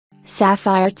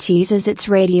Sapphire teases its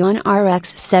Radeon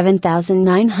RX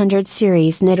 7900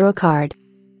 series Nitro card.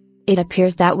 It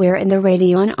appears that we're in the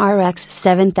Radeon RX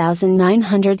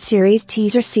 7900 series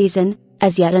teaser season,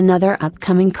 as yet another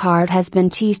upcoming card has been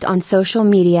teased on social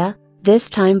media, this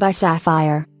time by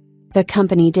Sapphire. The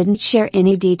company didn't share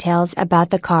any details about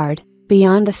the card,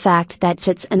 beyond the fact that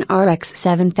it's an RX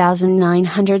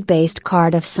 7900 based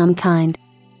card of some kind.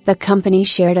 The company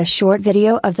shared a short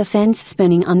video of the fans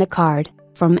spinning on the card,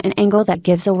 from an angle that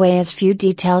gives away as few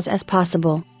details as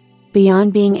possible.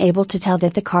 Beyond being able to tell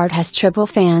that the card has triple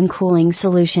fan cooling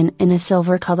solution in a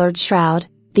silver colored shroud,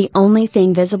 the only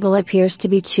thing visible appears to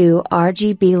be two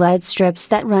RGB LED strips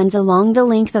that runs along the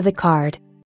length of the card.